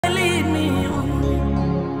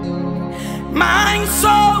My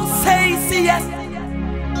soul says yes,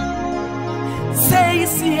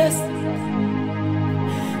 says yes,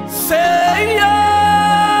 say yes.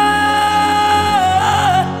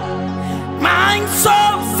 My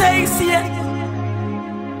soul says yes,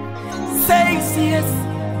 says yes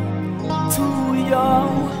to you.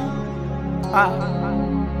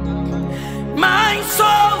 My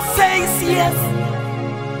soul says yes,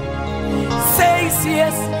 says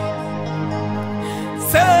yes,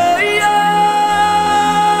 say yes.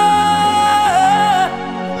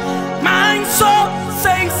 My soul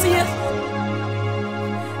says yes,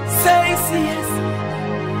 says yes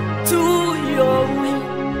to your will.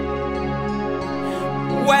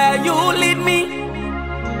 Where you lead me,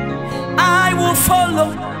 I will follow.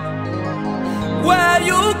 Where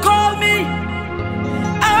you call me,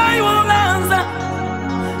 I will answer.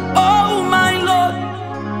 Oh my Lord,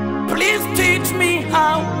 please teach me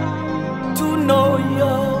how to know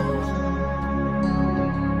you.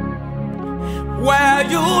 Where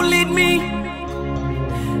you lead me,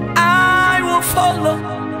 I will follow.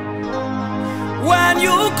 When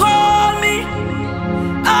you call me,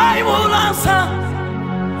 I will answer.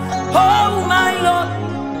 Oh my Lord,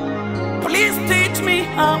 please teach me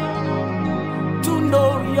how to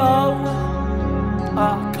know your will.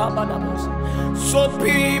 So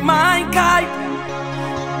be my guide,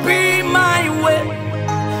 be my way,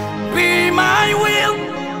 be my will,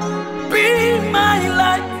 be my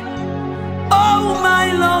life. Oh my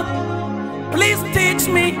Lord, please teach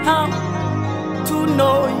me how to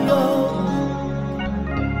know you.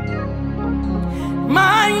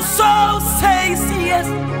 My soul says yes,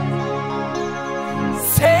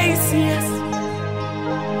 says yes,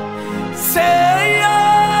 say yes.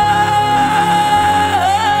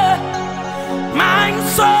 My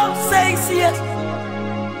soul says yes,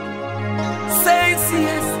 says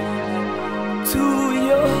yes to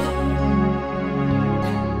you.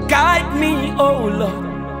 Guide me, oh Lord,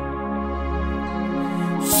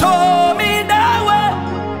 show me the way,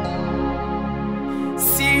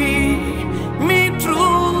 see me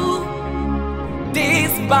through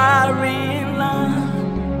this barren land.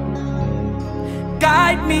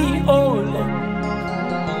 Guide me, oh Lord,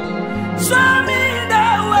 show me the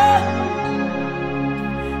way,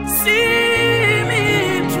 see me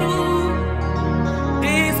through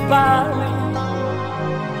this barren,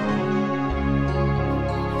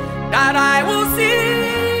 that I will see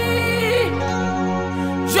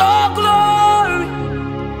your glory,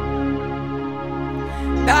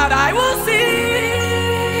 that I will see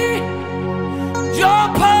your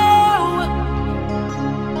power,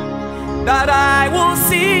 that I will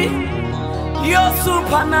see your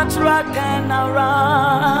supernatural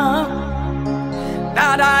turnaround,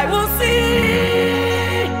 that I will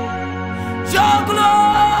see your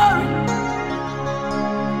glory,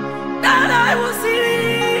 that I will see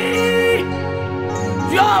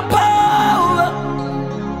your power,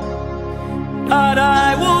 that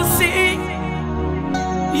I will see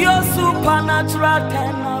your supernatural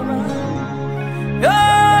turnaround,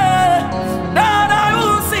 yeah, that I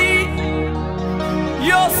will see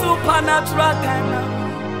your supernatural turnaround,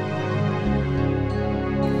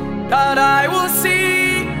 that I will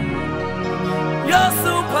see your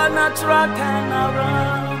supernatural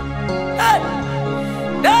turnaround, hey,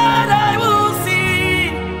 that I will see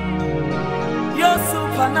your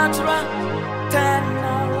supernatural turnaround.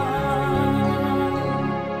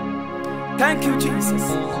 Thank you, Jesus.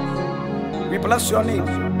 We bless your name.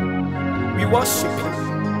 We worship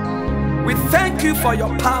you. We thank you for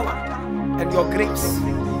your power and your grace.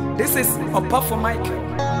 This is Obofo Michael,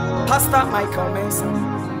 Pastor Michael Manson.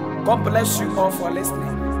 God bless you all for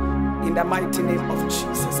listening. In the mighty name of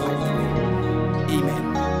Jesus, I pray. Amen.